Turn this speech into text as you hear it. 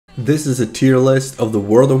This is a tier list of the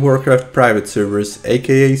World of Warcraft private servers,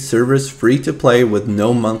 aka servers free to play with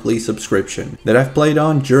no monthly subscription, that I've played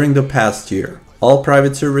on during the past year. All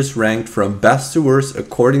private servers ranked from best to worst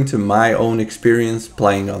according to my own experience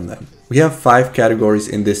playing on them. We have 5 categories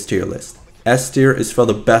in this tier list. S tier is for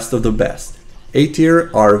the best of the best. A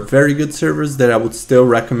tier are very good servers that I would still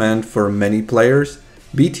recommend for many players.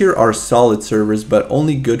 B tier are solid servers but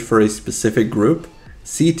only good for a specific group.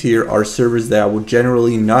 C tier are servers that I would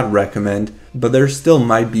generally not recommend, but there still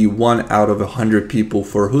might be 1 out of 100 people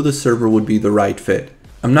for who the server would be the right fit.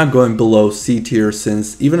 I'm not going below C tier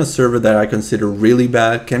since even a server that I consider really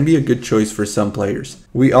bad can be a good choice for some players.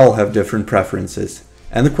 We all have different preferences.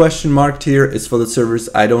 And the question mark tier is for the servers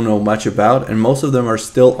I don't know much about, and most of them are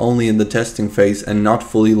still only in the testing phase and not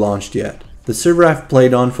fully launched yet. The server I've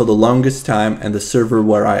played on for the longest time and the server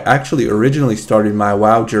where I actually originally started my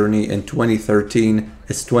WoW journey in 2013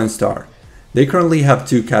 is Twinstar. They currently have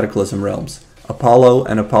 2 Cataclysm realms, Apollo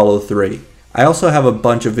and Apollo 3. I also have a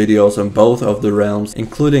bunch of videos on both of the realms,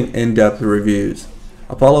 including in-depth reviews.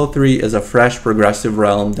 Apollo 3 is a fresh progressive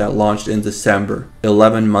realm that launched in December,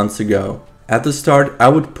 11 months ago. At the start, I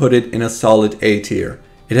would put it in a solid A tier.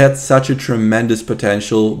 It had such a tremendous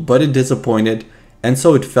potential, but it disappointed, and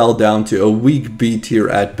so it fell down to a weak B tier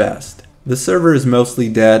at best. The server is mostly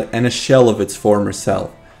dead and a shell of its former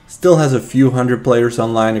self. Still has a few hundred players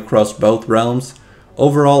online across both realms.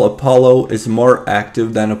 Overall, Apollo is more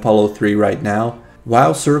active than Apollo 3 right now.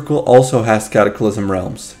 WoW Circle also has Cataclysm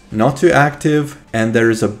realms. Not too active, and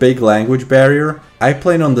there is a big language barrier. I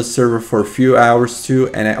played on the server for a few hours too,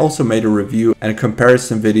 and I also made a review and a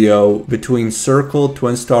comparison video between Circle,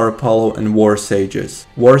 Twinstar Apollo and War Sages.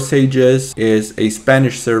 War Sages is a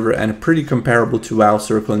Spanish server and pretty comparable to WoW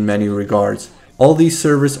Circle in many regards. All these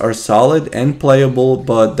servers are solid and playable,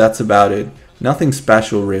 but that's about it. Nothing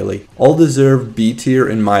special really. All deserve B tier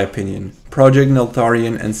in my opinion. Project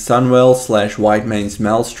Neltharion and Sunwell/Whitemane's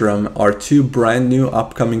Maelstrom are 2 brand new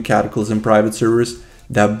upcoming Cataclysm private servers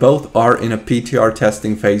that both are in a PTR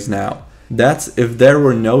testing phase now. That's if there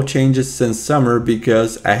were no changes since summer,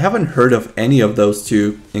 because I haven't heard of any of those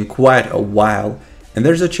 2 in quite a while, and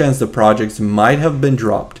there's a chance the projects might have been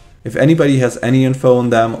dropped. If anybody has any info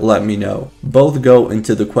on them, let me know. Both go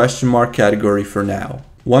into the question mark category for now.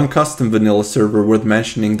 One custom vanilla server worth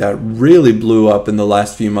mentioning that really blew up in the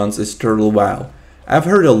last few months is Turtle WoW. I've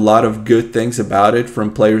heard a lot of good things about it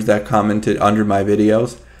from players that commented under my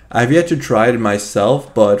videos. I've yet to try it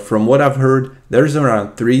myself, but from what I've heard, there's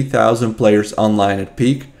around 3,000 players online at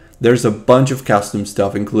peak. There's a bunch of custom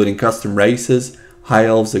stuff including custom races, high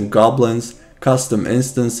elves and goblins, custom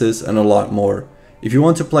instances and a lot more. If you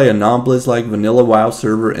want to play a non-blizz like vanilla WoW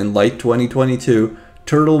server in late 2022,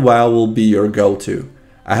 Turtle WoW will be your go-to.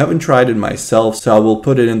 I haven't tried it myself, so I will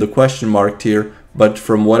put it in the question mark tier, but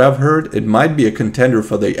from what I've heard, it might be a contender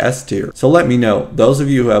for the S tier. So let me know, those of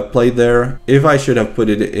you who have played there, if I should have put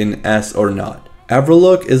it in S or not.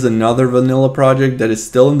 Everlook is another vanilla project that is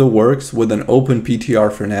still in the works with an open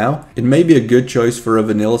PTR for now. It may be a good choice for a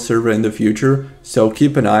vanilla server in the future, so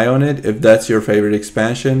keep an eye on it if that's your favorite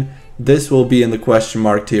expansion. This will be in the question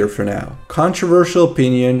mark tier for now. Controversial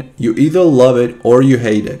opinion, you either love it or you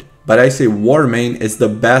hate it. But I say Warmane is the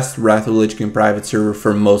best Wrath of Lich King private server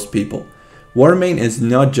for most people. Warmane is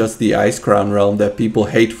not just the Ice Crown realm that people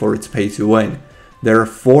hate for its pay to win. There are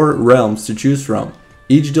 4 realms to choose from,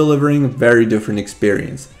 each delivering a very different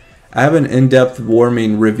experience. I have an in-depth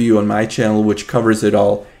Warmane review on my channel which covers it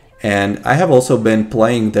all, and I have also been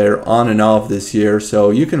playing there on and off this year,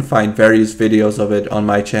 so you can find various videos of it on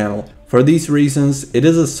my channel. For these reasons, it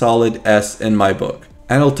is a solid S in my book.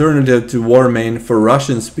 An alternative to Warmane for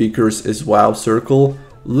Russian speakers is WoW Circle,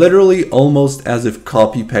 literally almost as if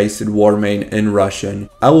copy-pasted Warmane in Russian.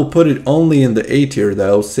 I will put it only in the A tier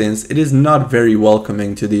though, since it is not very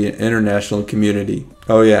welcoming to the international community.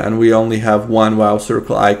 Oh yeah, and we only have 1 WoW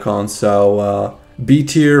Circle icon, so B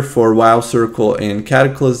tier for WoW Circle in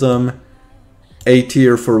Cataclysm, A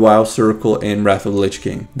tier for WoW Circle in Wrath of the Lich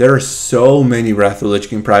King. There are so many Wrath of the Lich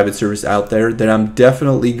King private servers out there that I'm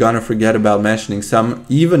definitely gonna forget about mentioning some,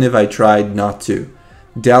 even if I tried not to.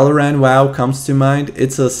 Dalaran WoW comes to mind.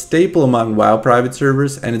 It's a staple among WoW private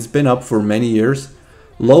servers and it's been up for many years.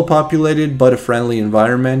 Low populated but a friendly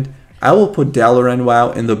environment. I will put Dalaran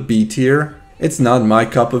WoW in the B tier. It's not my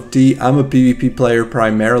cup of tea. I'm a PvP player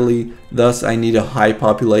primarily, thus I need a high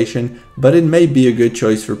population, but it may be a good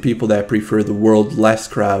choice for people that prefer the world less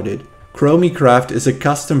crowded. Chromicraft is a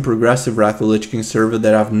custom progressive Wrath of the Lich King server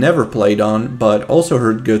that I've never played on, but also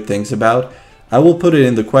heard good things about. I will put it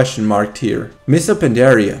in the question mark tier. Missa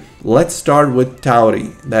Pandaria. Let's start with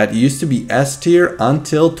Tauri, that used to be S tier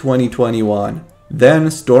until 2021. Then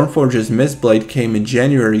Stormforge's Mistblade came in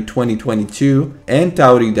January 2022 and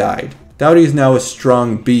Tauri died. Tauri is now a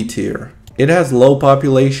strong B tier. It has low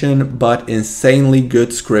population but insanely good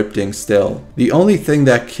scripting still. The only thing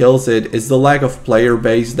that kills it is the lack of player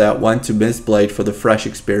base that went to Mistblade for the fresh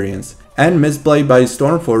experience. And Mistblade by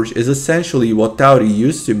Stormforge is essentially what Tauri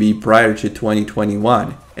used to be prior to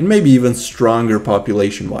 2021, and maybe even stronger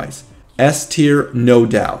population wise. S tier, no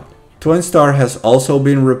doubt. Twinstar has also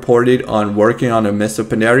been reported on working on a Mists of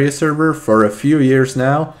Pandaria server for a few years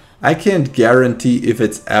now. I can't guarantee if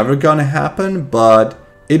it's ever gonna happen, but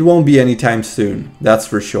it won't be anytime soon, that's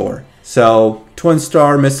for sure. So,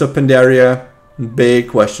 Twinstar, Mists of Pandaria, big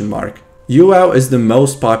question mark. UWow is the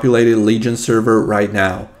most populated Legion server right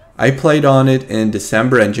now. I played on it in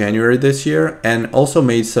December and January this year and also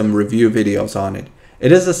made some review videos on it.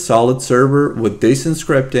 It is a solid server with decent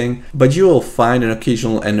scripting, but you will find an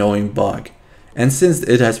occasional annoying bug. And since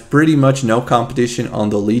it has pretty much no competition on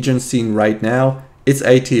the Legion scene right now, it's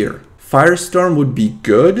A tier. Firestorm would be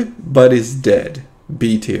good, but is dead.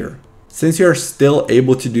 B tier. Since you're still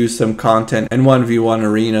able to do some content and 1v1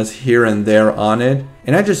 arenas here and there on it,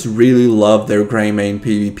 and I just really love their Greymane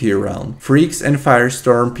PvP realm. Freaks and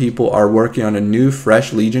Firestorm people are working on a new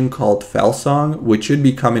fresh Legion called Felsong, which should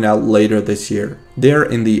be coming out later this year. They're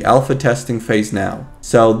in the alpha testing phase now.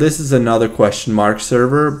 So this is another question mark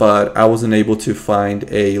server, but I wasn't able to find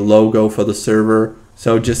a logo for the server.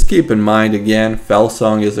 So just keep in mind again,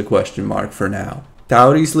 Felsong is a question mark for now.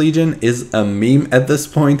 Tauri's Legion is a meme at this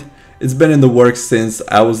point. It's been in the works since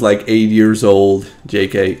I was like 8 years old,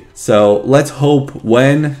 JK. So let's hope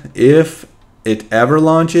when, if it ever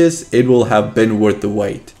launches, it will have been worth the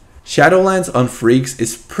wait. Shadowlands on Freaks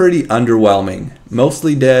is pretty underwhelming,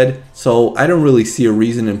 mostly dead, so I don't really see a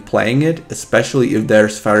reason in playing it, especially if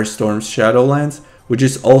there's Firestorm's Shadowlands, which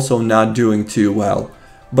is also not doing too well,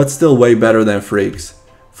 but still way better than Freaks.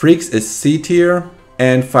 Freaks is C tier,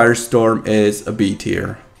 and Firestorm is a B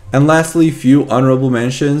tier. And lastly, few honorable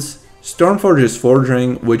mentions. Stormforge's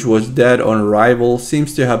Forging, which was dead on arrival,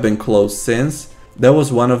 seems to have been closed since. That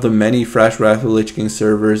was one of the many fresh Wrath of Lich King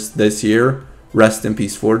servers this year. Rest in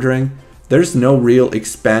peace Forging. There's no real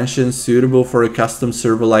expansion suitable for a custom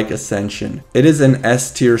server like Ascension. It is an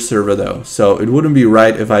S tier server though, so it wouldn't be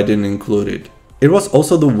right if I didn't include it. It was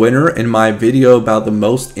also the winner in my video about the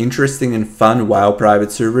most interesting and fun WoW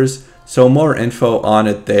private servers, so more info on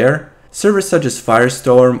it there. Servers such as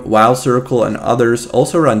Firestorm, WoW Circle and others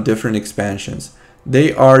also run different expansions.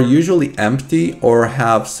 They are usually empty or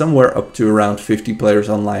have somewhere up to around 50 players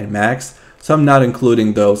online max, so I'm not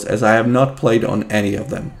including those as I have not played on any of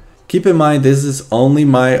them. Keep in mind this is only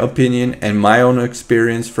my opinion and my own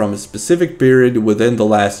experience from a specific period within the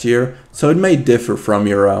last year, so it may differ from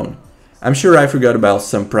your own. I'm sure I forgot about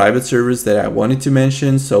some private servers that I wanted to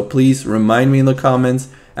mention, so please remind me in the comments.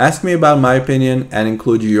 Ask me about my opinion and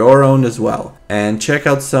include your own as well. And check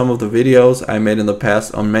out some of the videos I made in the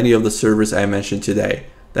past on many of the servers I mentioned today.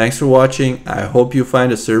 Thanks for watching. I hope you find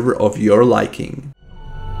a server of your liking.